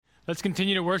Let's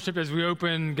continue to worship as we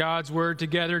open God's Word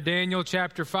together. Daniel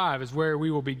chapter 5 is where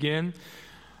we will begin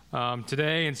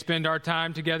today and spend our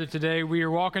time together today. We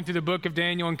are walking through the book of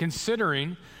Daniel and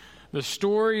considering the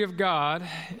story of God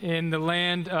in the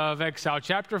land of exile.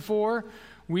 Chapter 4,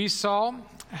 we saw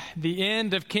the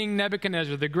end of King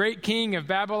Nebuchadnezzar, the great king of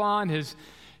Babylon. His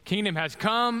kingdom has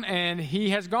come and he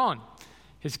has gone.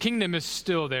 His kingdom is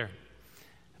still there.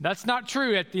 That's not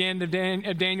true at the end of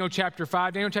Daniel chapter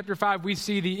 5. Daniel chapter 5, we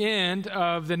see the end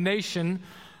of the nation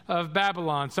of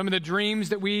Babylon. Some of the dreams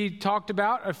that we talked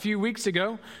about a few weeks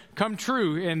ago come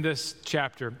true in this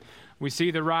chapter. We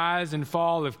see the rise and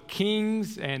fall of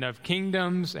kings and of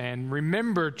kingdoms. And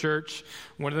remember, church,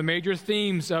 one of the major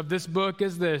themes of this book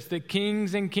is this: the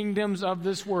kings and kingdoms of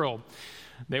this world.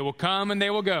 They will come and they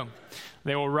will go.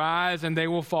 They will rise and they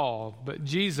will fall. But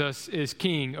Jesus is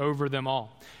king over them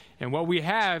all. And what we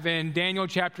have in Daniel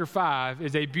chapter 5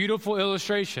 is a beautiful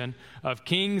illustration of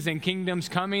kings and kingdoms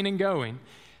coming and going,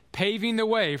 paving the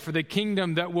way for the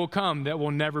kingdom that will come that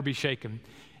will never be shaken.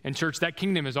 And church, that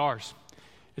kingdom is ours.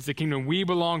 It's the kingdom we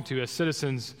belong to as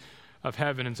citizens of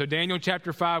heaven. And so Daniel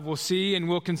chapter 5, we'll see and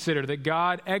we'll consider that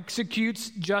God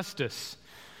executes justice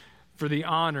for the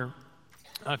honor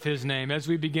of his name. As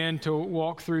we begin to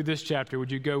walk through this chapter,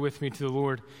 would you go with me to the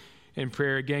Lord in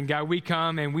prayer again? God, we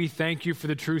come and we thank you for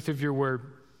the truth of your word.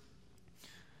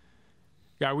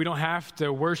 God, we don't have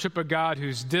to worship a God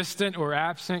who's distant or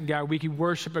absent. God, we can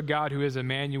worship a God who is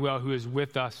Emmanuel, who is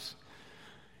with us.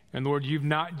 And Lord, you've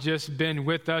not just been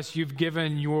with us, you've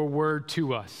given your word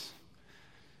to us.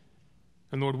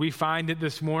 And Lord, we find it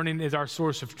this morning as our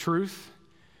source of truth.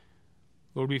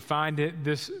 Lord, we find it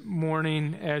this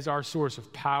morning as our source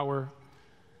of power.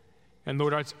 And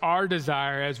Lord, it's our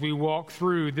desire as we walk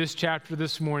through this chapter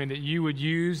this morning that you would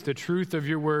use the truth of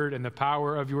your word and the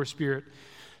power of your spirit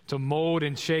to mold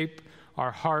and shape our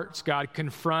hearts. God,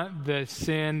 confront the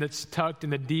sin that's tucked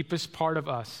in the deepest part of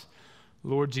us.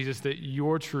 Lord Jesus, that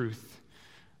your truth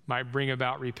might bring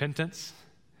about repentance.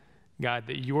 God,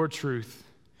 that your truth,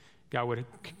 God, would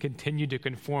continue to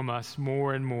conform us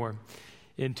more and more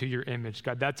into your image.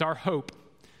 God, that's our hope.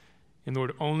 And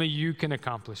Lord, only you can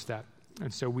accomplish that.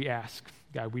 And so we ask,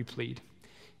 God, we plead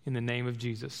in the name of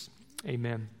Jesus.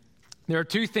 Amen. There are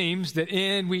two themes that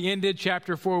we ended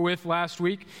chapter 4 with last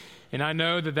week. And I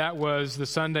know that was the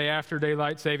Sunday after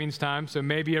daylight savings time. So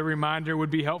maybe a reminder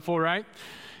would be helpful, right?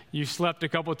 You slept a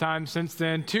couple times since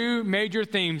then. Two major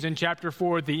themes in chapter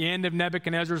 4 at the end of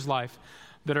Nebuchadnezzar's life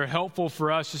that are helpful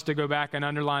for us just to go back and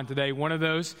underline today. One of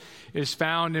those is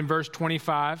found in verse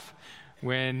 25.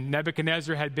 When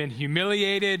Nebuchadnezzar had been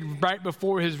humiliated right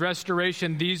before his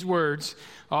restoration, these words,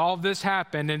 all this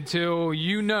happened until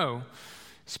you know,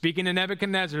 speaking to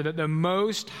Nebuchadnezzar, that the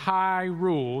Most High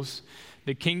rules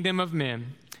the kingdom of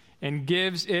men and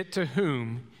gives it to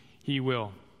whom he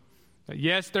will.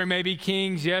 Yes, there may be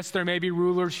kings, yes, there may be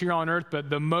rulers here on earth, but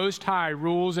the Most High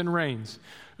rules and reigns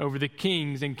over the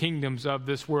kings and kingdoms of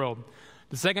this world.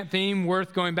 The second theme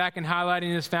worth going back and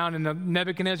highlighting is found in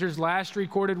Nebuchadnezzar's last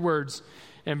recorded words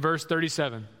in verse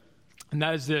 37. And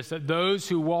that is this: that those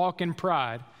who walk in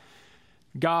pride,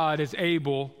 God is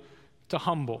able to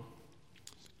humble.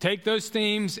 Take those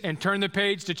themes and turn the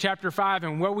page to chapter 5.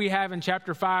 And what we have in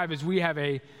chapter 5 is we have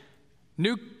a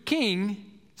new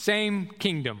king, same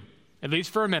kingdom, at least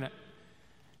for a minute.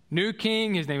 New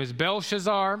king, his name is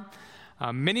Belshazzar.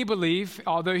 Many believe,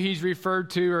 although he refers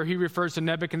to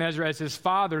Nebuchadnezzar as his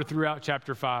father throughout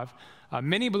chapter 5,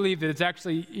 many believe that it's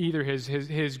actually either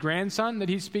his grandson that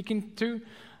he's speaking to.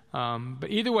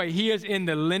 But either way, he is in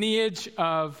the lineage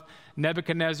of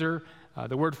Nebuchadnezzar.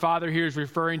 The word father here is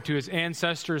referring to his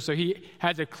ancestors. So he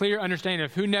has a clear understanding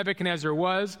of who Nebuchadnezzar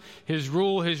was, his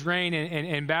rule, his reign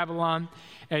in Babylon.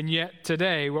 And yet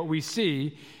today, what we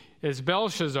see is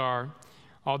Belshazzar,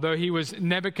 although he was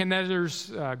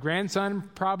Nebuchadnezzar's grandson,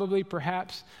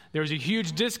 perhaps, there was a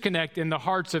huge disconnect in the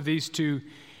hearts of these two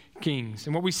kings.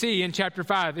 And what we see in chapter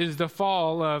 5 is the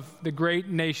fall of the great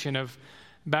nation of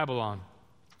Babylon.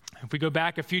 If we go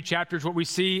back a few chapters, what we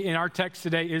see in our text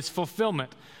today is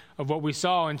fulfillment of what we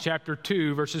saw in chapter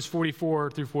 2, verses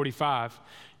 44 through 45.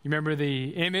 You remember the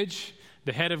image,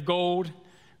 the head of gold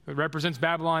that represents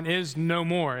Babylon is no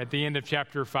more at the end of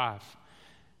chapter 5.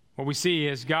 What we see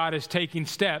is God is taking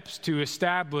steps to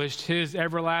establish his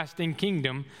everlasting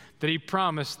kingdom that he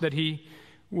promised that he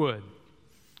would.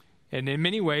 And in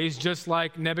many ways, just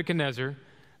like Nebuchadnezzar,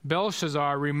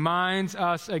 Belshazzar reminds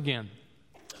us again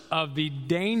of the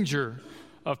danger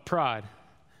of pride,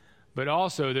 but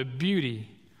also the beauty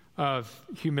of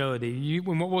humility.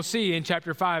 And what we'll see in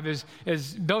chapter 5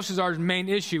 is Belshazzar's main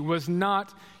issue was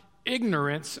not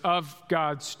ignorance of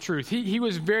God's truth. He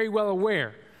was very well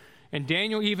aware And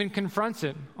Daniel even confronts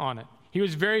it on it. He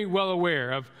was very well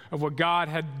aware of what God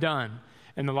had done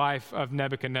in the life of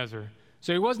Nebuchadnezzar.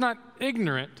 So he was not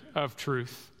ignorant of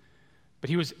truth, but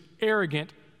he was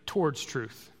arrogant towards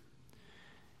truth.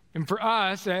 And for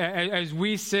us, as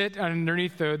we sit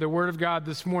underneath the Word of God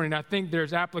this morning, I think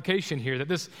there's application here, that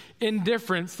this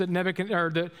indifference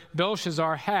that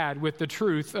Belshazzar had with the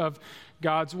truth of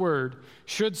God's Word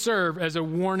should serve as a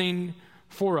warning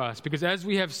for us. Because as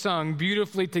we have sung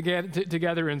beautifully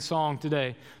together in song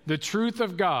today, the truth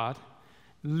of God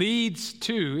leads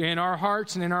to, in our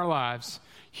hearts and in our lives,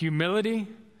 humility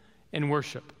and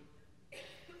worship.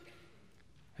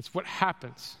 That's what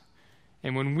happens.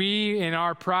 And when we, in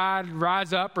our pride,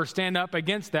 rise up or stand up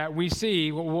against that, we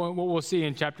see what we'll see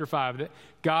in chapter 5, that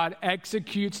God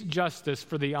executes justice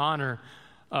for the honor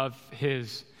of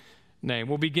his name.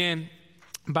 We'll begin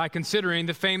by considering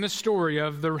the famous story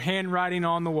of the handwriting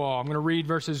on the wall. I'm going to read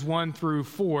verses 1 through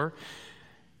 4,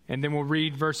 and then we'll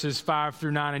read verses 5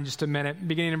 through 9 in just a minute.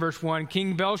 Beginning in verse 1,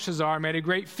 King Belshazzar made a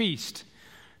great feast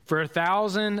for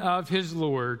 1,000 of his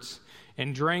lords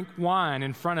and drank wine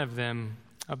in front of them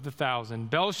of the 1,000.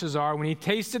 Belshazzar, when he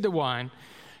tasted the wine,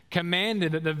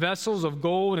 commanded that the vessels of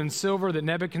gold and silver that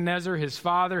Nebuchadnezzar his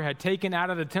father had taken out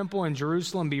of the temple in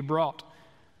Jerusalem be brought,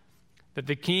 that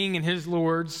the king and his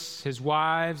lords, his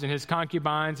wives, and his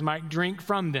concubines might drink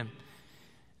from them.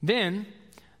 Then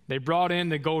they brought in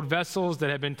the gold vessels that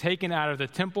had been taken out of the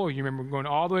temple. You remember going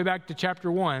all the way back to chapter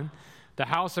 1, the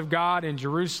house of God in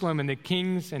Jerusalem, and the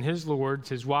kings and his lords,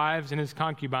 his wives, and his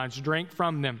concubines drank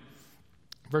from them.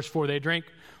 Verse 4, they drank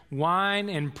wine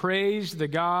and praised the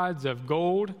gods of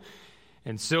gold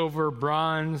and silver,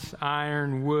 bronze,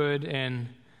 iron, wood, and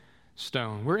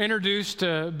stone. We're introduced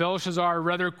to Belshazzar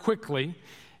rather quickly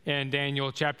in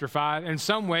Daniel chapter 5. In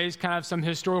some ways, kind of some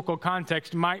historical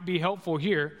context might be helpful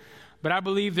here, but I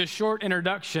believe this short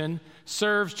introduction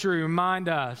serves to remind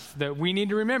us that we need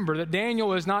to remember that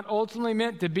Daniel is not ultimately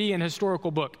meant to be an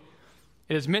historical book.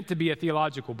 It is meant to be a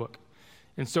theological book.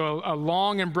 And so a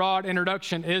long and broad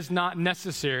introduction is not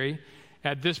necessary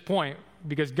at this point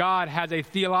because God has a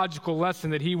theological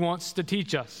lesson that he wants to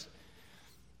teach us.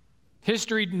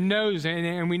 History knows,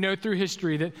 and we know through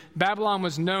history, that Babylon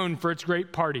was known for its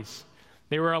great parties.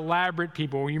 They were elaborate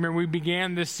people. You remember we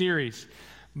began this series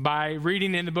by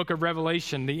reading in the book of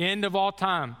Revelation, the end of all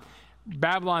time.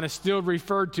 Babylon is still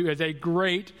referred to as a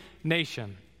great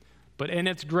nation, but in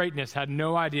its greatness had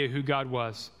no idea who God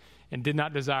was and did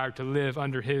not desire to live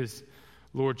under his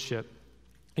lordship.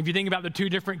 If you think about the two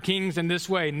different kings in this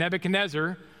way,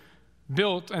 Nebuchadnezzar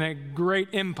built a great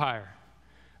empire,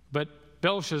 but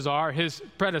Belshazzar, his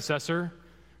predecessor,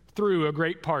 threw a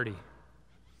great party.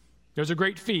 There's a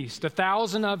great feast.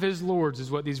 1,000 of his lords is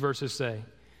what these verses say.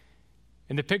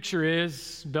 And the picture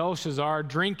is Belshazzar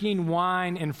drinking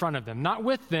wine in front of them, not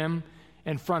with them,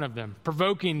 in front of them,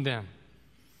 provoking them,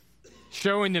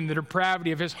 showing them the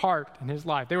depravity of his heart and his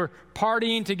life. They were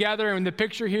partying together, and the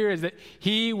picture here is that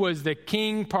he was the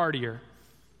king partier,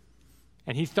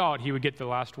 and he thought he would get the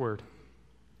last word.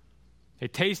 They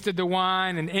tasted the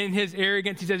wine, and in his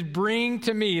arrogance, he says, "Bring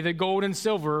to me the gold and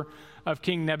silver of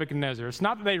King Nebuchadnezzar." It's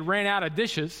not that they ran out of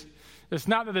dishes. It's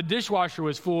not that the dishwasher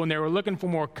was full and they were looking for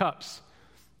more cups.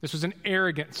 This was an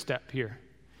arrogant step here.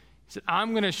 He said,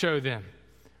 I'm going to show them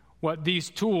what these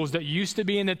tools that used to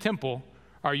be in the temple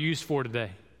are used for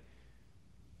today.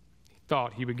 He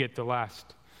thought he would get the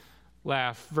last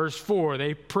laugh. Verse 4,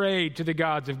 they prayed to the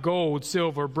gods of gold,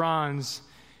 silver, bronze,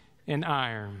 and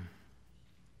iron.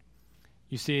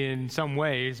 You see, in some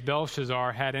ways,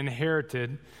 Belshazzar had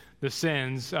inherited the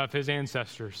sins of his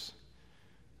ancestors,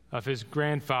 of his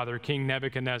grandfather, King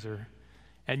Nebuchadnezzar,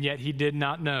 and yet he did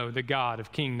not know the God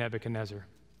of King Nebuchadnezzar.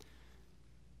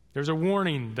 There's a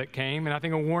warning that came, and I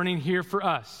think a warning here for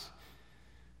us.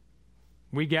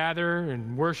 We gather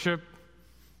and worship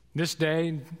this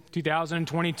day,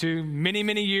 2022, many,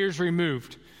 many years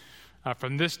removed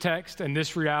from this text and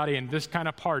this reality and this kind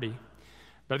of party.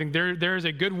 But I think there is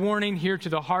a good warning here to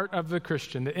the heart of the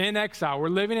Christian, that in exile, we're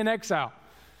living in exile,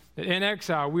 that in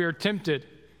exile we are tempted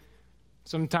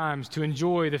sometimes to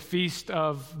enjoy the feast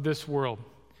of this world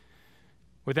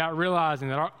without realizing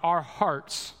that our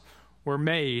hearts were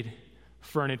made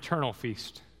for an eternal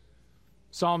feast.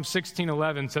 Psalm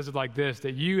 16:11 says it like this,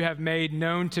 that you have made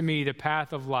known to me the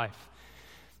path of life,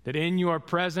 that in your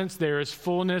presence there is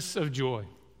fullness of joy,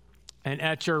 and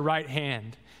at your right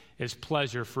hand is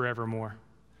pleasure forevermore.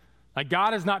 Like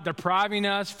God is not depriving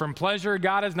us from pleasure.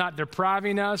 God is not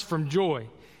depriving us from joy.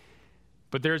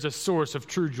 But there's a source of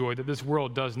true joy that this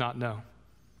world does not know.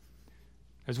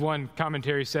 As one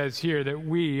commentary says here, that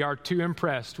we are too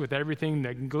impressed with everything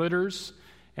that glitters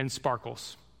and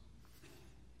sparkles.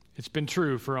 It's been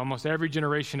true for almost every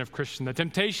generation of Christian. The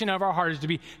temptation of our heart is to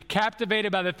be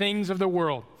captivated by the things of the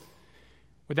world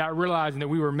without realizing that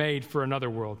we were made for another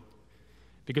world.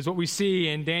 Because what we see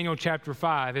in Daniel chapter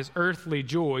 5 is earthly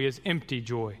joy is empty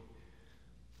joy.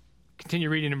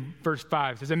 Continue reading in verse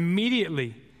 5. It says,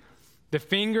 immediately the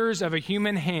fingers of a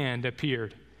human hand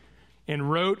appeared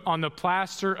and wrote on the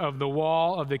plaster of the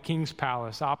wall of the king's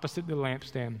palace opposite the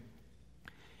lampstand.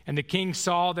 And the king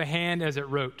saw the hand as it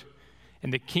wrote,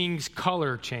 and the king's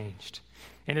color changed,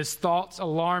 and his thoughts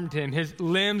alarmed him. His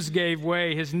limbs gave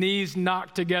way, his knees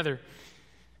knocked together.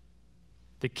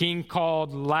 The king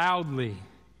called loudly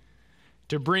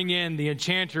to bring in the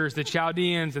enchanters, the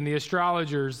Chaldeans, and the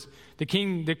astrologers. The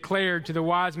king declared to the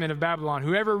wise men of Babylon,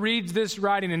 whoever reads this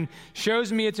writing and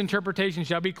shows me its interpretation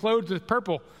shall be clothed with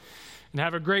purple and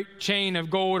have a great chain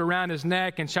of gold around his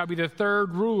neck and shall be the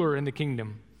third ruler in the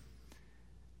kingdom.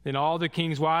 Then all the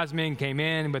king's wise men came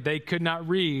in, but they could not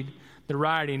read the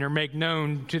writing or make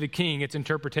known to the king its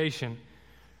interpretation.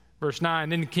 Verse 9,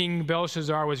 then King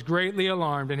Belshazzar was greatly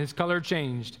alarmed, and his color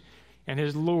changed, and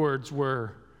his lords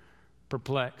were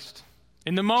perplexed.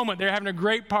 In the moment, they're having a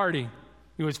great party.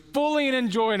 He was fully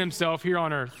enjoying himself here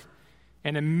on earth.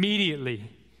 And immediately,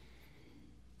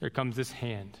 there comes this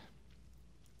hand.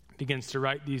 Begins to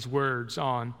write these words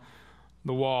on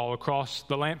the wall across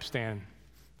the lampstand.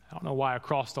 I don't know why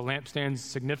across the lampstand is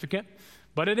significant,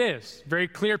 but it is. Very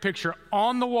clear picture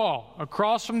on the wall,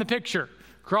 across from the picture,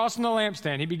 across from the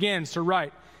lampstand. He begins to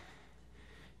write.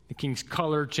 The king's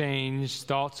color changed,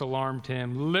 thoughts alarmed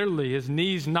him. Literally, his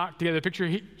knees knocked together. The picture,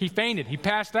 he fainted, he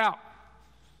passed out.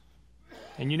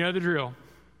 And you know the drill.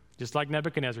 Just like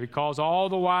Nebuchadnezzar, he calls all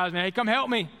the wise men, hey, come help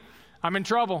me. I'm in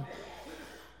trouble.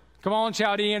 Come on,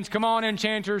 Chaldeans, come on,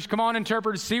 enchanters, come on,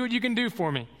 interpreters, see what you can do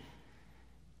for me.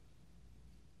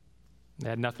 They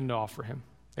had nothing to offer him.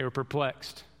 They were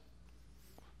perplexed.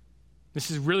 This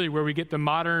is really where we get the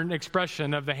modern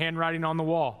expression of the handwriting on the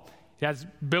wall. It has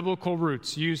biblical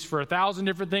roots used for 1,000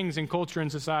 different things in culture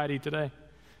and society today.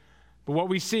 But what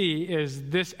we see is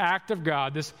this act of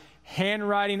God, this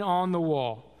handwriting on the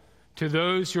wall to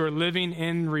those who are living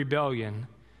in rebellion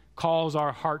calls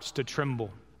our hearts to tremble,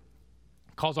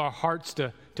 calls our hearts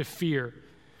to fear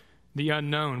the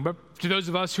unknown. But to those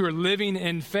of us who are living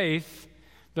in faith,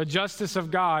 the justice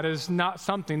of God is not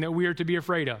something that we are to be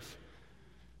afraid of.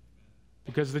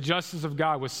 Because the justice of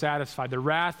God was satisfied. The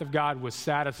wrath of God was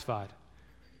satisfied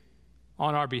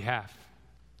on our behalf.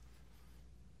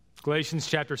 Galatians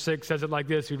chapter 6 says it like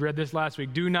this. We read this last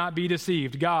week. Do not be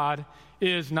deceived. God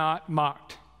is not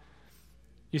mocked.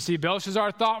 You see,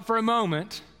 Belshazzar thought for a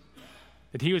moment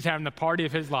that he was having the party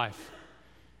of his life.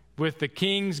 With the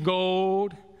king's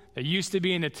gold that used to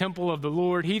be in the temple of the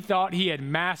Lord, he thought he had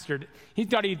mastered it. He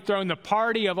thought he'd thrown the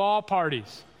party of all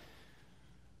parties.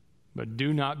 But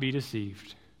do not be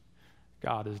deceived.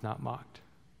 God is not mocked.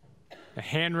 The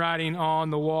handwriting on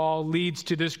the wall leads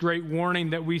to this great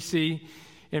warning that we see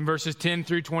in verses 10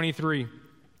 through 23.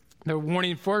 The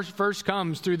warning first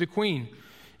comes through the queen.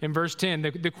 In verse 10,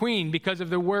 the queen, because of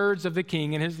the words of the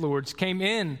king and his lords, came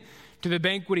in to the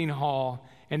banqueting hall,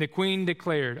 and the queen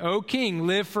declared, O king,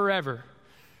 live forever.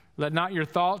 Let not your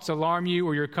thoughts alarm you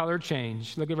or your color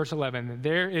change. Look at verse 11.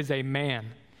 There is a man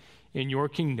in your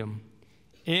kingdom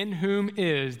in whom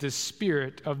is the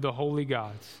spirit of the holy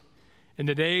gods. In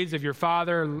the days of your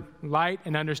father, light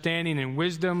and understanding and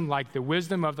wisdom, like the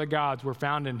wisdom of the gods, were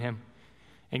found in him.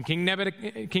 And King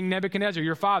Nebuchadnezzar,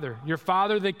 your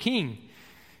father the king,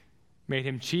 made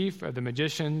him chief of the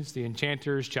magicians, the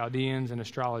enchanters, Chaldeans, and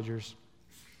astrologers.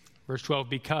 Verse 12,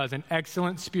 because an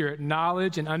excellent spirit,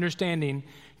 knowledge and understanding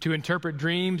to interpret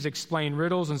dreams, explain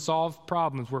riddles, and solve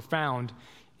problems were found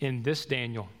in this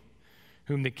Daniel,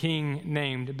 whom the king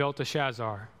named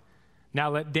Belteshazzar. Now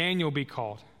let Daniel be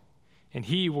called, and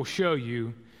he will show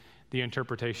you the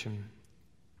interpretation.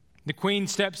 The queen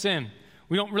steps in.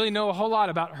 We don't really know a whole lot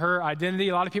about her identity.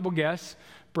 A lot of people guess.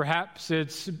 Perhaps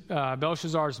it's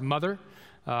Belshazzar's mother,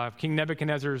 King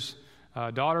Nebuchadnezzar's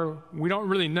daughter. We don't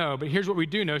really know, but here's what we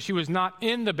do know. She was not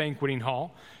in the banqueting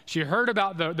hall. She heard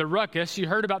about the ruckus. She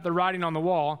heard about the writing on the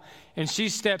wall, and she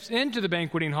steps into the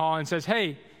banqueting hall and says,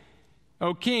 hey,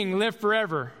 O king, live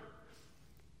forever.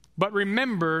 But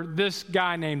remember this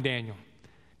guy named Daniel.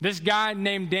 This guy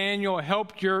named Daniel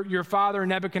helped your father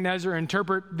Nebuchadnezzar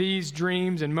interpret these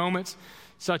dreams and moments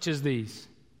such as these.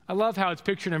 I love how it's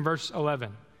pictured in verse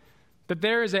 11. That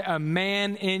there is a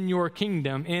man in your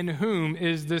kingdom in whom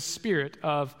is the spirit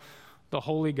of the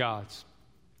holy gods.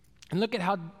 And look at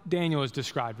how Daniel is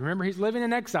described. Remember, he's living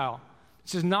in exile.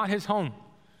 This is not his home.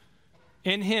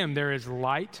 In him there is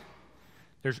light,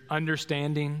 there's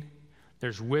understanding,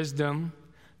 there's wisdom,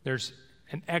 there's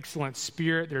an excellent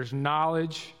spirit. There's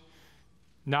knowledge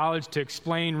to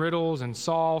explain riddles and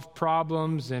solve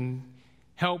problems and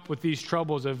help with these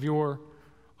troubles of your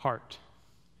heart.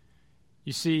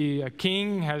 You see, a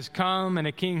king has come and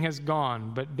a king has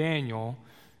gone, but Daniel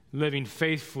living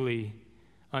faithfully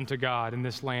unto God in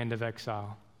this land of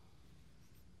exile.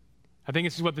 I think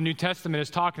this is what the New Testament is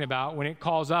talking about when it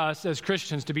calls us as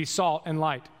Christians to be salt and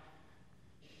light.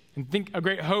 And think a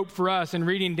great hope for us in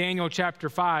reading Daniel chapter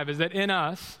 5 is that in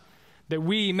us, that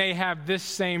we may have this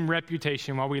same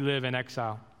reputation while we live in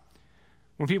exile.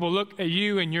 When people look at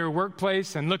you in your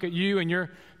workplace and look at you and your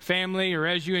family, or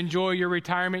as you enjoy your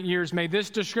retirement years, may this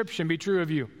description be true of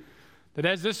you. That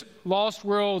as this lost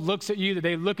world looks at you, that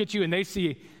they look at you and they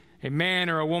see a man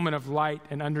or a woman of light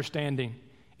and understanding,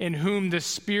 in whom the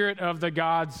Spirit of the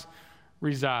gods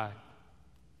reside.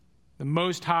 The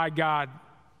Most High God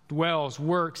dwells,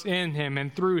 works in him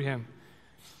and through him.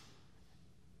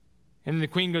 And then the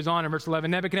queen goes on in verse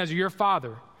 11, Nebuchadnezzar, your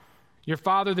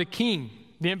father the king.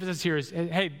 The emphasis here is,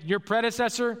 hey, your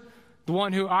predecessor, the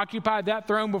one who occupied that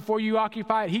throne before you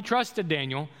occupy it, he trusted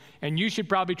Daniel, and you should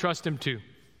probably trust him too.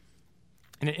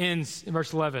 And it ends in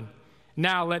verse 11.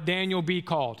 Now let Daniel be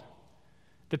called.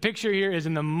 The picture here is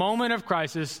in the moment of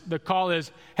crisis, the call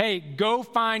is, hey, go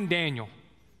find Daniel.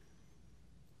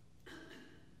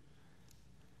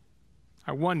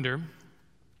 I wonder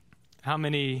how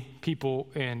many people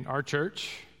in our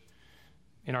church,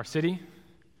 in our city,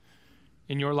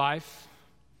 in your life,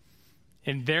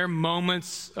 in their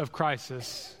moments of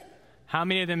crisis, how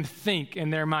many of them think in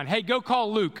their mind, hey, go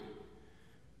call Luke.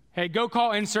 Hey, go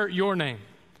call insert your name.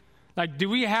 Like, do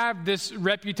we have this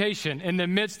reputation in the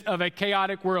midst of a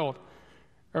chaotic world?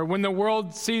 Or when the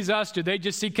world sees us, do they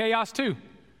just see chaos too?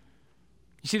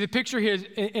 You see, the picture here is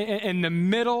in the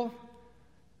middle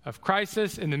of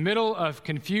crisis, in the middle of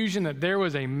confusion, that there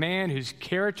was a man whose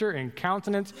character and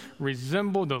countenance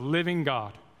resembled the living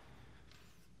God.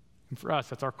 And for us,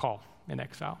 that's our call in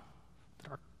exile.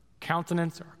 That our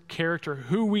countenance, our character,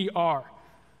 who we are,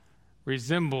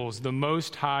 resembles the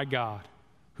Most High God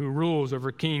who rules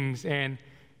over kings and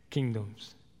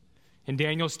kingdoms. And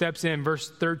Daniel steps in, verse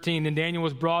 13, and Daniel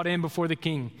was brought in before the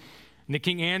king. And the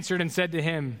king answered and said to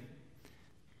him,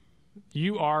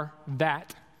 you are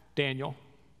that Daniel.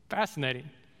 Fascinating.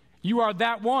 You are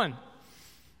that one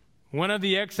of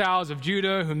the exiles of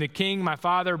Judah, whom the king, my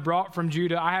father, brought from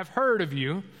Judah. I have heard of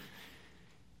you,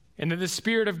 and that the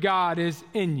Spirit of God is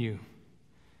in you,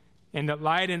 and that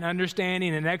light and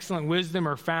understanding and excellent wisdom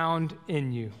are found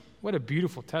in you. What a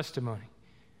beautiful testimony.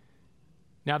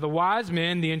 Now the wise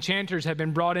men, the enchanters, have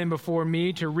been brought in before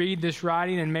me to read this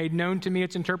writing and made known to me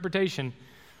its interpretation,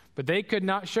 but they could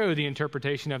not show the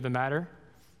interpretation of the matter.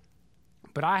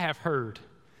 But I have heard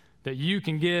that you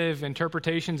can give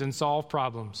interpretations and solve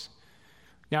problems.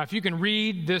 Now, if you can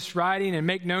read this writing and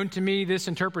make known to me this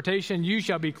interpretation, you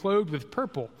shall be clothed with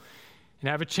purple and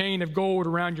have a chain of gold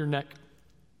around your neck,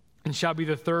 and shall be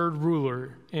the third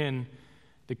ruler in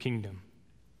the kingdom.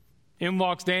 In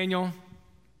walks Daniel,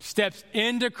 steps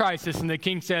into crisis, and the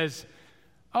king says,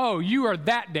 oh, you are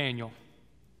that Daniel.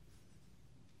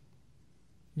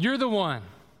 You're the one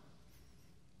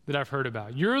that I've heard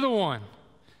about. You're the one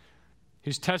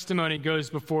whose testimony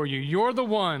goes before you. You're the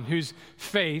one whose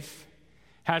faith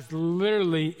has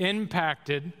literally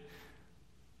impacted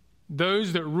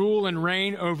those that rule and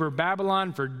reign over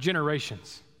Babylon for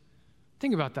generations.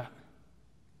 Think about that.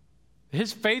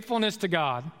 His faithfulness to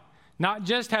God not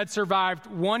just had survived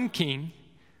one king,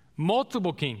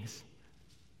 multiple kings.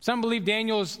 Some believe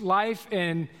Daniel's life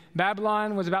in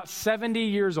Babylon was about 70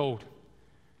 years old.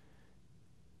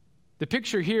 The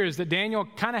picture here is that Daniel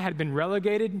kind of had been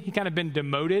relegated. He kind of been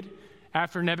demoted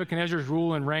after Nebuchadnezzar's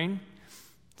rule and reign.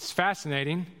 It's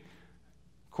fascinating.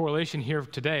 Correlation here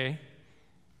today.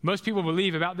 Most people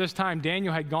believe about this time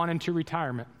Daniel had gone into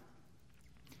retirement.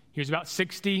 He was about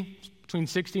 60, between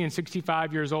 60 and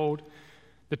 65 years old.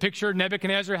 The picture,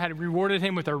 Nebuchadnezzar had rewarded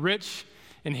him with a rich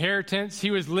inheritance.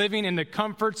 He was living in the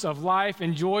comforts of life,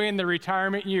 enjoying the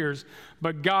retirement years,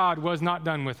 but God was not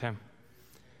done with him.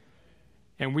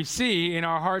 And we see in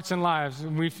our hearts and lives,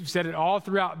 and we've said it all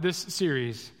throughout this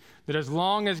series, that as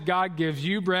long as God gives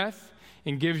you breath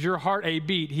and gives your heart a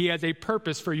beat, he has a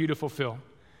purpose for you to fulfill.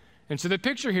 And so the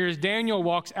picture here is Daniel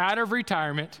walks out of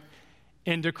retirement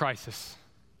into crisis.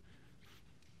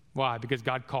 Why? Because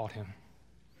God called him.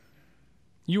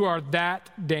 You are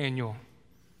that Daniel.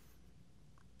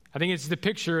 I think it's the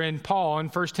picture in Paul in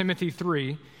 1 Timothy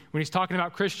 3, when he's talking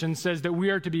about Christians, says that we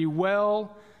are to be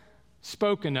well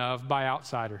spoken of by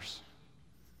outsiders.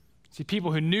 See,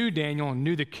 people who knew Daniel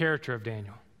knew the character of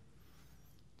Daniel.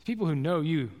 People who know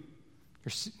you,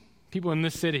 people in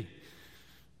this city,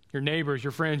 your neighbors,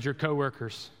 your friends, your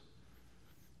coworkers?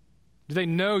 Do they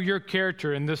know your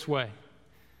character in this way?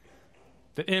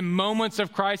 That in moments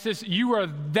of crisis, you are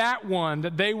that one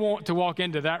that they want to walk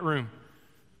into that room.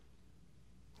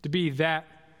 To be that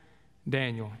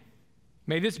Daniel.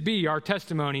 May this be our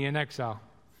testimony in exile.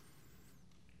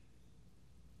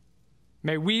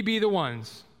 May we be the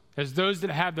ones, as those that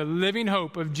have the living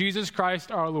hope of Jesus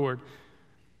Christ our Lord,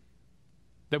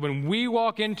 that when we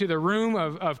walk into the room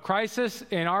of crisis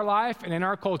in our life and in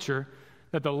our culture,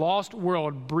 that the lost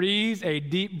world breathes a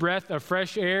deep breath of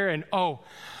fresh air and, oh,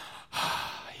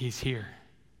 he's here.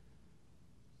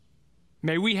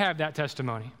 May we have that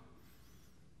testimony.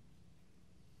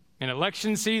 In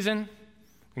election season,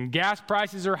 when gas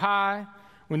prices are high,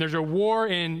 when there's a war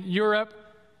in Europe,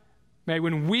 may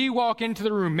when we walk into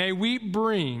the room, may we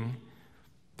bring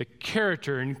the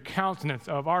character and countenance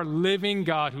of our living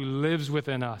God who lives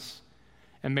within us.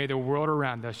 And may the world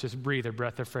around us just breathe a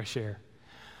breath of fresh air.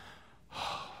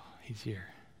 Oh, he's here.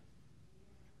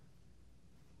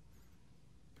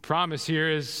 The promise here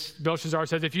is, Belshazzar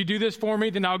says, if you do this for me,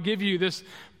 then I'll give you this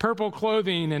purple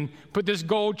clothing and put this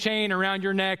gold chain around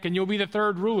your neck, and you'll be the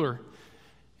third ruler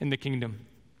in the kingdom.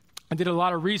 I did a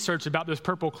lot of research about this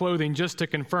purple clothing just to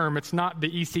confirm it's not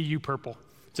the ECU purple.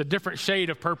 It's a different shade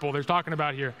of purple they're talking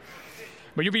about here.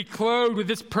 But you'll be clothed with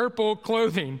this purple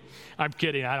clothing. I'm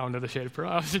kidding. I don't know the shade of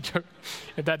purple. I was a joke.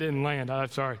 If that didn't land, I'm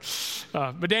sorry.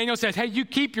 But Daniel says, hey, you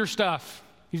keep your stuff.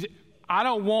 I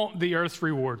don't want the earth's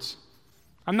rewards.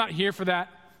 I'm not here for that.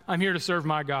 I'm here to serve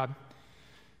my God.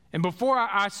 And before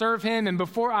I serve him and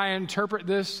before I interpret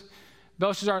this,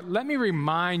 Belshazzar, let me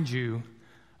remind you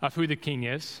of who the king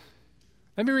is.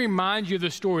 Let me remind you of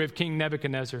the story of King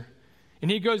Nebuchadnezzar. And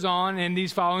he goes on in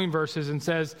these following verses and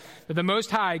says that the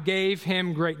Most High gave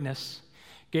him greatness,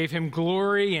 gave him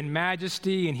glory and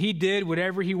majesty, and he did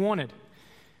whatever he wanted.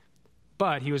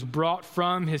 But he was brought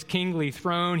from his kingly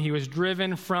throne. He was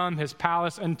driven from his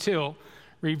palace until,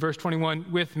 read verse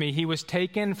 21 with me, he was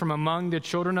taken from among the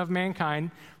children of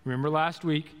mankind, remember last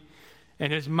week,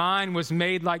 and his mind was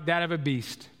made like that of a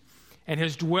beast, and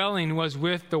his dwelling was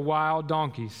with the wild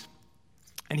donkeys.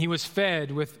 And he was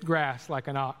fed with grass like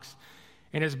an ox,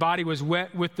 and his body was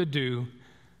wet with the dew,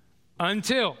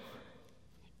 until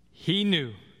he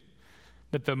knew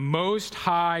that the Most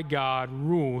High God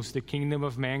rules the kingdom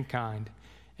of mankind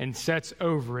and sets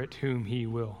over it whom he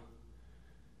will.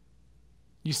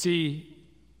 You see,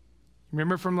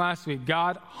 remember from last week,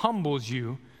 God humbles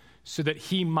you so that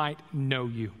he might know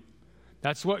you.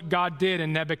 That's what God did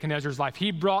in Nebuchadnezzar's life.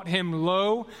 He brought him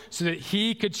low so that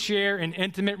he could share an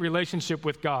intimate relationship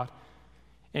with God.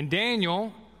 And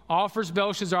Daniel offers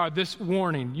Belshazzar this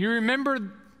warning. You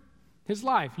remember his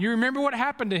life. You remember what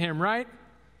happened to him, right?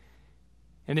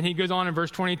 And then he goes on in verse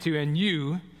 22, and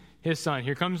you, his son,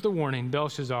 here comes the warning,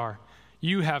 Belshazzar,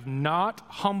 you have not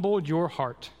humbled your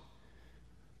heart,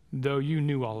 though you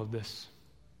knew all of this.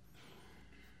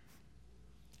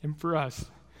 And for us,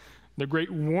 the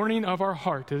great warning of our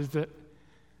heart is that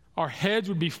our heads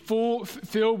would be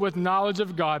filled with knowledge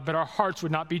of God, but our hearts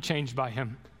would not be changed by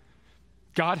him.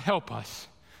 God help us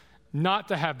not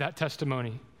to have that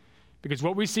testimony. Because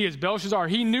what we see is Belshazzar,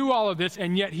 he knew all of this,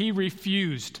 and yet he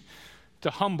refused to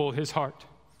humble his heart.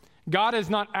 God is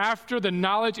not after the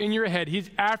knowledge in your head. He's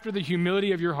after the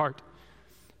humility of your heart.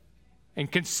 And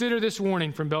consider this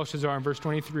warning from Belshazzar in verse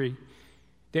 23.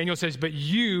 Daniel says, but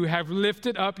you have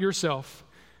lifted up yourself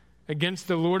against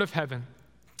the Lord of heaven,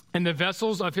 and the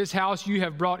vessels of his house you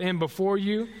have brought in before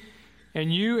you,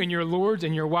 and your lords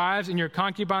and your wives and your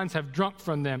concubines have drunk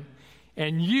from them.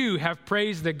 And you have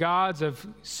praised the gods of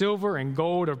silver and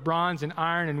gold, of bronze and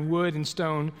iron and wood and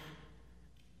stone,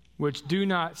 which do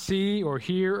not see or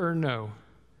hear or know.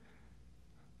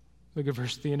 Look at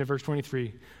the end of verse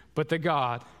 23. But the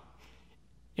God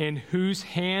in whose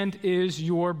hand is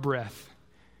your breath,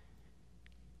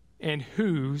 and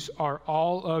whose are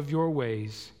all of your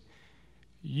ways,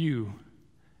 you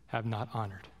have not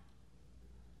honored.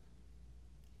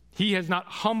 He has not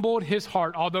humbled his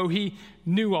heart, although he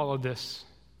knew all of this.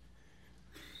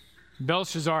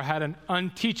 Belshazzar had an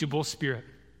unteachable spirit.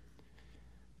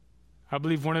 I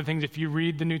believe one of the things, if you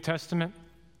read the New Testament,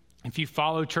 if you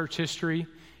follow church history,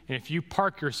 and if you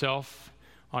park yourself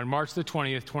on March the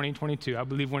 20th, 2022, I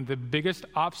believe one of the biggest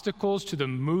obstacles to the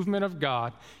movement of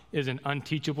God is an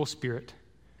unteachable spirit.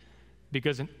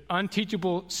 Because an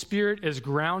unteachable spirit is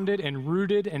grounded and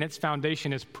rooted, and its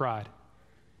foundation is pride.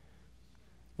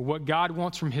 What God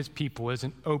wants from his people is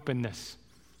an openness,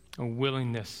 a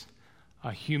willingness,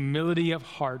 a humility of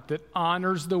heart that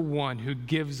honors the one who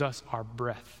gives us our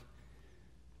breath.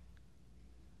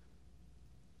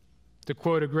 To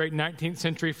quote a great 19th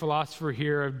century philosopher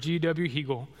here of G.W.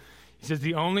 Hegel, he says,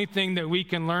 the only thing that we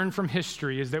can learn from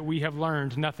history is that we have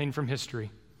learned nothing from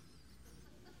history.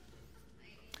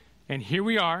 And here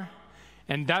we are,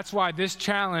 and that's why this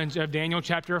challenge of Daniel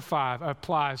chapter 5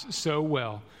 applies so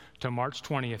well to March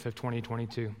 20th of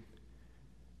 2022.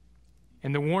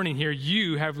 And the warning here,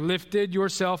 you have lifted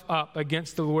yourself up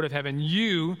against the Lord of heaven.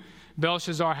 You,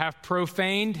 Belshazzar, have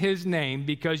profaned his name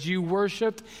because you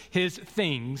worshiped his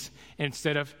things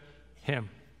instead of him.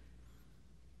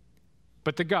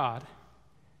 But the God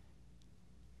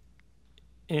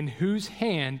in whose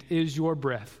hand is your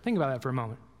breath. Think about that for a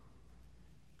moment.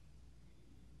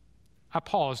 I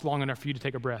paused long enough for you to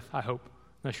take a breath, I hope,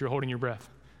 unless you're holding your breath.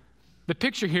 The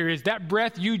picture here is that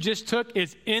breath you just took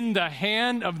is in the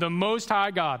hand of the Most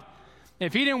High God.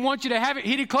 If he didn't want you to have it,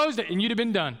 he'd have closed it and you'd have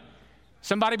been done.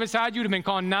 Somebody beside you would have been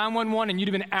calling 911 and you'd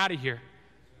have been out of here.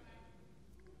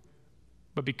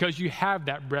 But because you have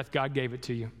that breath, God gave it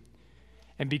to you.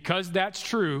 And because that's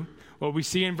true, what we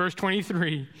see in verse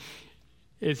 23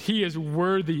 is he is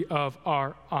worthy of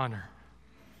our honor.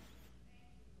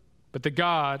 But the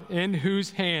God in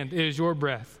whose hand is your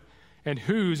breath and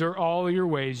whose are all your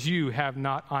ways you have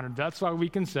not honored. That's why we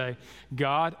can say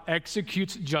God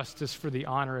executes justice for the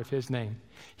honor of his name.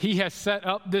 He has set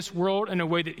up this world in a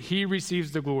way that he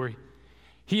receives the glory.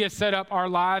 He has set up our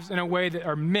lives in a way that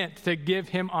are meant to give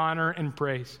him honor and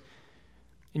praise.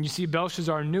 And you see,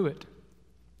 Belshazzar knew it.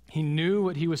 He knew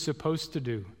what he was supposed to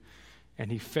do,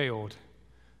 and he failed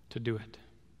to do it.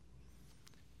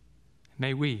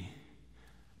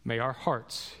 May our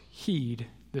hearts heed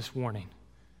this warning.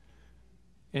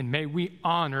 And may we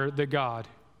honor the God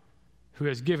who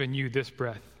has given you this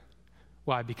breath.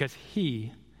 Why? Because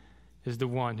he is the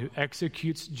one who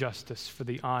executes justice for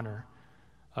the honor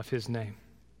of his name.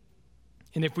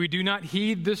 And if we do not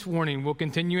heed this warning, we'll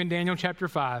continue in Daniel chapter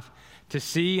 5 to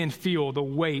see and feel the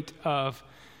weight of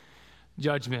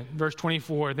judgment. Verse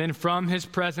 24, then from his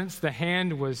presence the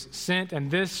hand was sent,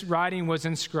 and this writing was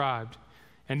inscribed.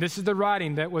 And this is the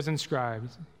writing that was inscribed.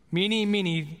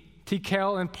 Mene,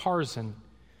 tekel, and parsin.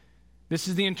 This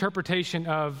is the interpretation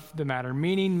of the matter.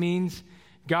 Meaning means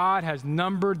God has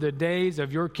numbered the days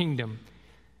of your kingdom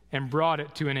and brought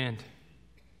it to an end.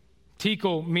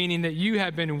 Tekel, meaning that you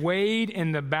have been weighed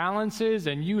in the balances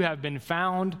and you have been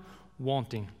found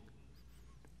wanting.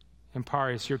 And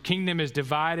Paris, your kingdom is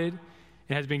divided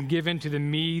and has been given to the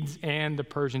Medes and the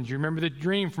Persians. You remember the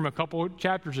dream from a couple of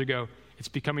chapters ago. It's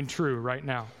becoming true right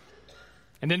now.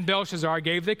 And then Belshazzar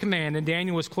gave the command, and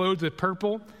Daniel was clothed with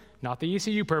purple, not the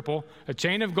ECU purple, a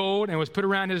chain of gold, and was put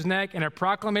around his neck, and a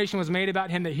proclamation was made about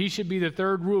him that he should be the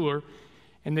third ruler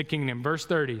in the kingdom. Verse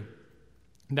 30,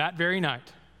 that very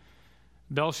night,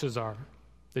 Belshazzar,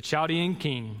 the Chaldean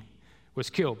king,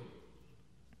 was killed.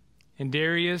 And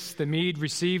Darius the Mede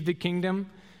received the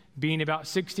kingdom, being about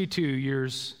 62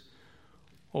 years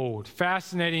old.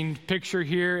 Fascinating picture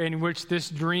here in which this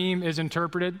dream is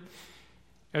interpreted.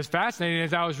 It was fascinating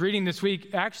as I was reading this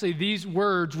week. Actually, these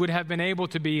words would have been able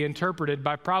to be interpreted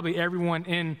by probably everyone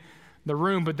in the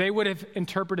room, but they would have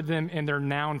interpreted them in their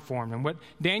noun form. And what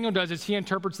Daniel does is he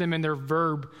interprets them in their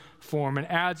verb form and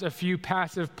adds a few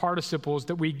passive participles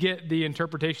that we get the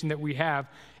interpretation that we have.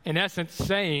 In essence,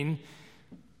 saying,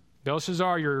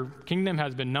 Belshazzar, your kingdom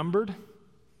has been numbered.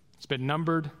 It's been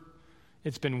numbered.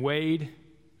 It's been weighed.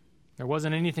 There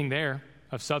wasn't anything there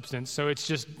of substance, so it's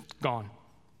just gone.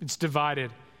 It's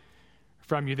divided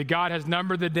from you. The God has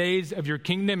numbered the days of your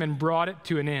kingdom and brought it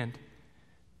to an end.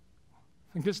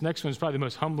 I think this next one is probably the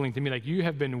most humbling to me. Like, you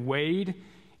have been weighed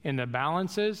in the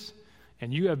balances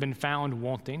and you have been found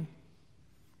wanting.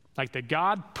 Like, the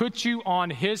God put you on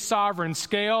his sovereign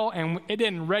scale and it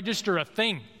didn't register a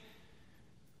thing.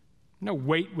 No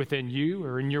weight within you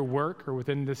or in your work or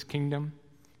within this kingdom.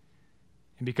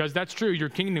 And because that's true, your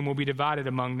kingdom will be divided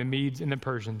among the Medes and the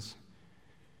Persians.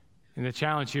 And the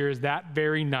challenge here is that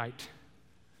very night,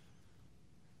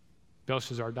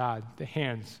 Belshazzar died at the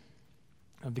hands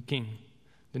of the king,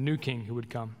 the new king who would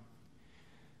come.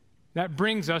 That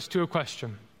brings us to a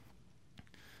question.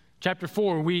 Chapter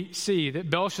 4, we see that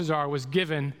Belshazzar was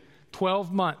given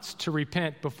 12 months to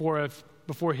repent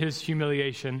before his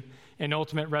humiliation and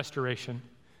ultimate restoration.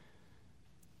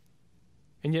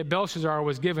 And yet Belshazzar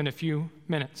was given a few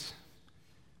minutes.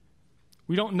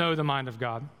 We don't know the mind of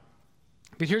God.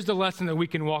 But here's the lesson that we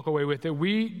can walk away with, that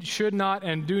we should not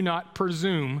and do not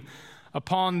presume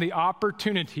upon the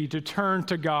opportunity to turn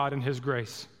to God and his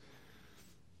grace.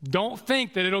 Don't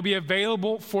think that it'll be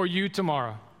available for you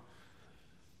tomorrow.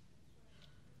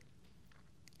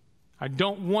 I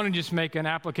don't want to just make an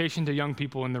application to young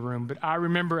people in the room, but I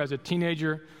remember as a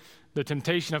teenager the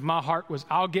temptation of my heart was,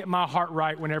 I'll get my heart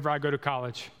right whenever I go to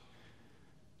college.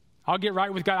 I'll get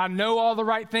right with God. I know all the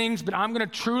right things, but I'm going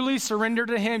to truly surrender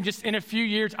to him just in a few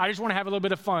years. I just want to have a little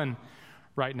bit of fun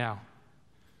right now.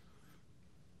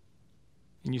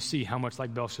 And you see how much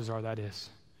like Belshazzar that is.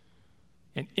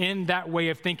 And in that way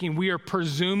of thinking, we are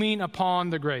presuming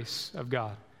upon the grace of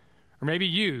God. Or maybe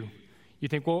you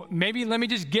think, well, maybe let me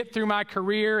just get through my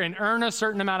career and earn a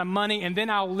certain amount of money, and then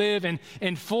I'll live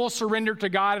in full surrender to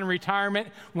God in retirement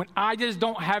when I just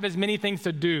don't have as many things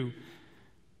to do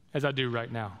as I do right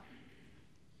now.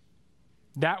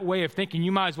 That way of thinking,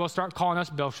 you might as well start calling us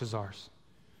Belshazzars.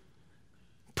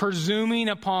 Presuming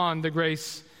upon the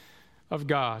grace of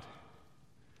God.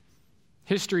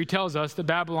 History tells us that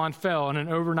Babylon fell in an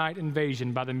overnight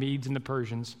invasion by the Medes and the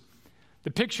Persians.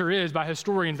 The picture is by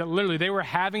historians that literally they were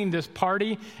having this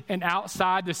party, and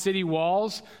outside the city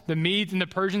walls, the Medes and the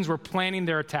Persians were planning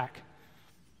their attack.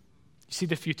 You see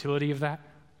the futility of that?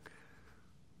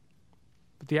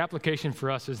 But the application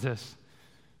for us is this,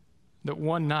 that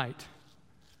one night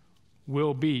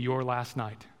will be your last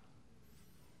night.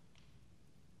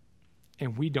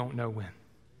 And we don't know when.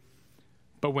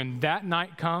 But when that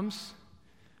night comes,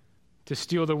 to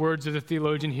steal the words of the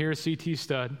theologian here, C.T.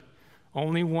 Studd,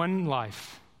 only one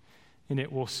life, and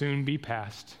it will soon be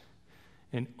past.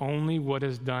 And only what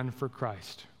is done for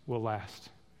Christ will last.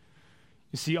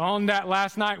 You see, on that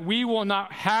last night, we will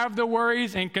not have the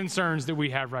worries and concerns that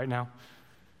we have right now.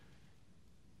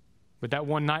 But that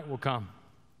one night will come.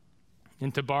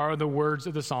 And to borrow the words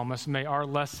of the psalmist, may our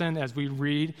lesson as we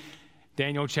read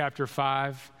Daniel chapter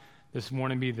 5 this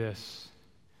morning be this.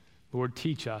 Lord,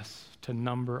 teach us to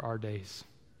number our days.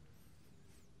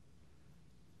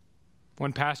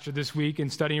 One pastor this week in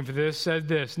studying for this said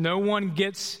this, no one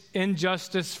gets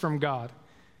injustice from God.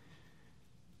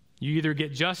 You either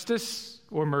get justice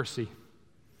or mercy.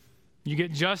 You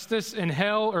get justice in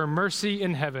hell or mercy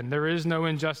in heaven. There is no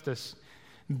injustice.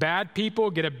 Bad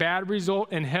people get a bad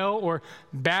result in hell, or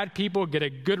bad people get a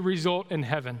good result in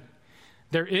heaven.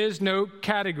 There is no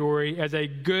category as a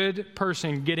good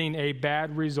person getting a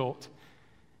bad result.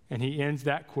 And he ends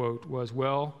that quote was,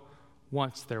 well,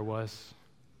 once there was.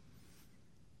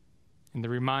 And the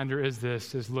reminder is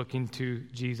this, is looking to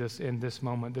Jesus in this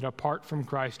moment, that apart from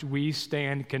Christ, we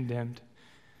stand condemned,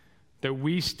 that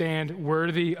we stand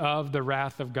worthy of the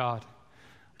wrath of God.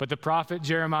 But the prophet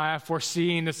Jeremiah,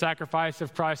 foreseeing the sacrifice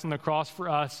of Christ on the cross for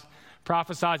us,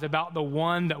 prophesies about the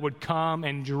one that would come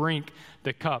and drink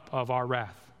the cup of our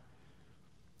wrath.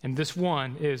 And this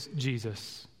one is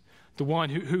Jesus, the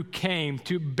one who came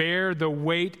to bear the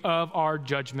weight of our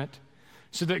judgment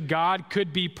so that God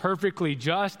could be perfectly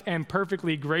just and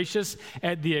perfectly gracious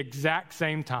at the exact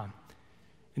same time.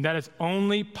 And that is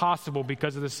only possible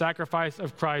because of the sacrifice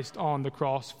of Christ on the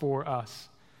cross for us.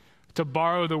 To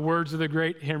borrow the words of the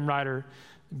great hymn writer,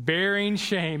 bearing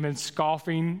shame and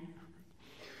scoffing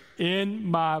in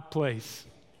my place,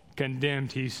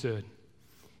 condemned he stood.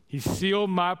 He sealed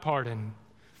my pardon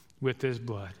with his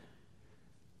blood.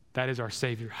 That is our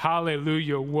Savior.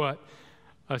 Hallelujah, what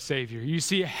a Savior. You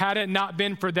see, had it not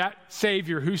been for that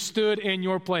Savior who stood in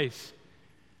your place,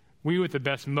 we with the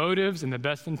best motives and the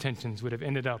best intentions would have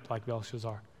ended up like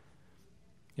Belshazzar,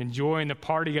 enjoying the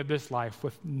party of this life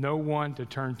with no one to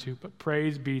turn to. But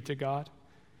praise be to God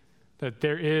that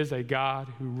there is a God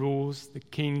who rules the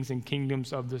kings and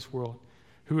kingdoms of this world,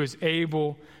 who is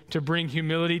able to bring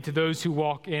humility to those who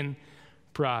walk in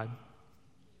pride.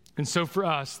 And so for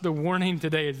us, the warning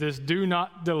today is this: do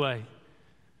not delay.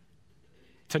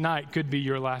 Tonight could be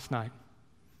your last night.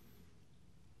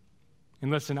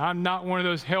 And listen, I'm not one of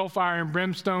those hellfire and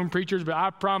brimstone preachers, but I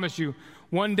promise you,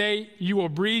 one day you will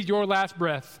breathe your last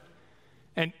breath.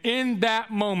 And in that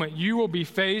moment, you will be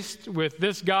faced with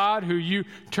this God who you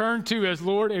turn to as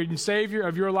Lord and Savior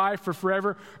of your life for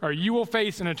forever, or you will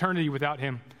face an eternity without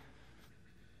him.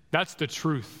 That's the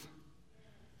truth.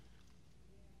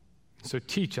 So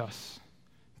teach us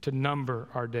to number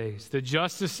our days. The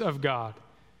justice of God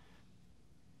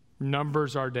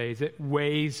numbers our days. It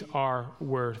weighs our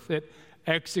worth. It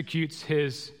executes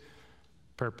his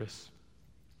purpose.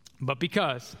 But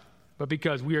because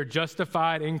we are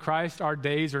justified in Christ, our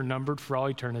days are numbered for all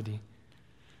eternity.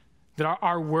 That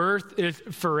our worth is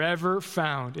forever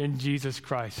found in Jesus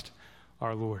Christ,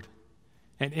 our Lord.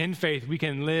 And in faith, we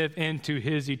can live into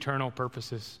his eternal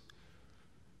purposes.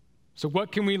 So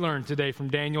what can we learn today from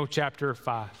Daniel chapter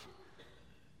 5?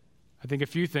 I think a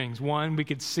few things. One, we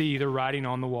could see the writing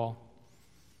on the wall.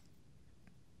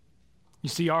 You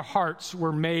see, our hearts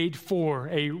were made for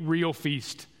a real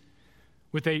feast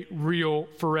with a real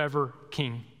forever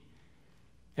king.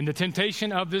 And the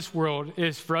temptation of this world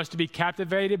is for us to be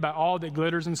captivated by all that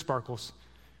glitters and sparkles.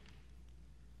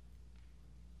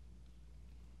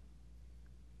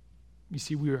 You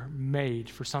see, we are made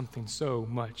for something so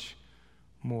much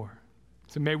more.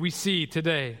 So may we see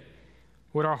today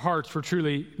what our hearts were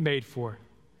truly made for.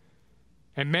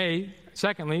 And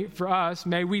secondly, for us,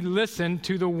 may we listen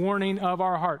to the warning of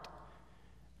our heart.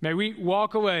 May we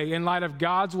walk away in light of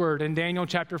God's word in Daniel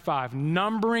chapter 5,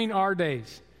 numbering our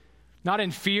days, not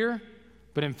in fear,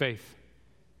 but in faith.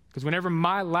 Because whenever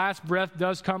my last breath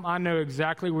does come, I know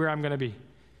exactly where I'm going to be.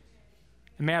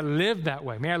 And may I live that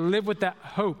way. May I live with that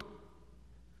hope.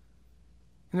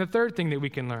 And the third thing that we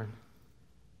can learn,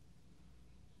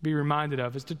 be reminded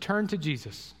of, is to turn to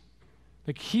Jesus.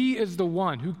 Like, he is the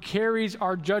one who carries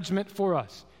our judgment for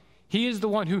us. He is the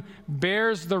one who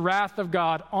bears the wrath of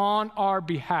God on our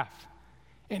behalf.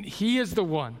 And he is the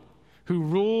one who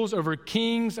rules over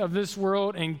kings of this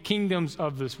world and kingdoms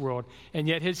of this world. And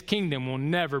yet his kingdom will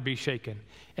never be shaken.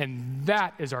 And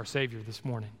that is our Savior this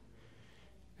morning.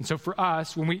 And so for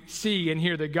us, when we see and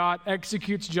hear that God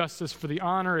executes justice for the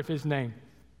honor of his name,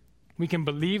 we can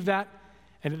believe that,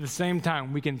 and at the same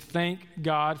time, we can thank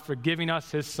God for giving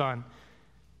us his Son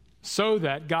so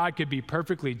that God could be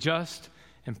perfectly just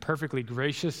and perfectly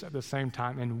gracious at the same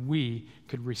time, and we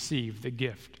could receive the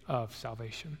gift of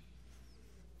salvation.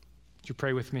 Would you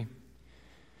pray with me?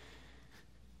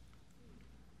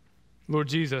 Lord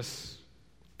Jesus,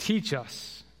 teach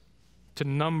us to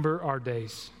number our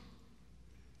days.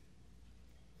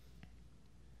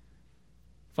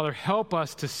 Father, help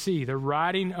us to see the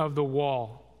writing of the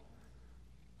wall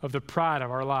of the pride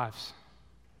of our lives.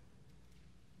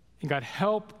 And God,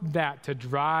 help that to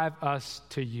drive us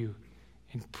to you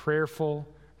in prayerful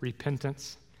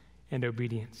repentance and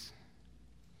obedience.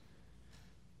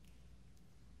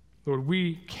 Lord,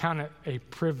 we count it a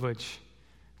privilege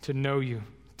to know you,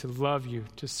 to love you,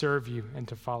 to serve you, and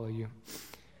to follow you.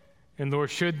 And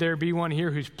Lord, should there be one here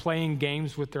who's playing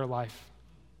games with their life,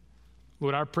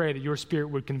 Lord, I pray that your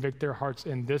Spirit would convict their hearts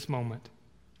in this moment.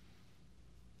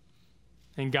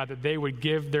 And God, that they would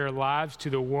give their lives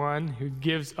to the one who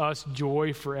gives us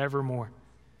joy forevermore.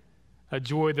 A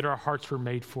joy that our hearts were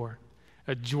made for.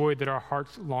 A joy that our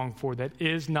hearts long for, that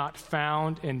is not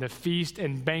found in the feast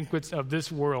and banquets of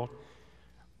this world,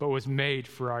 but was made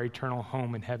for our eternal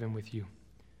home in heaven with you.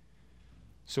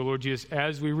 So, Lord Jesus,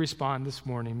 as we respond this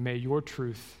morning, may your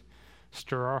truth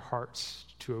stir our hearts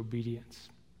to obedience.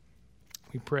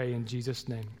 We pray in Jesus'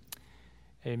 name.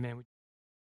 Amen.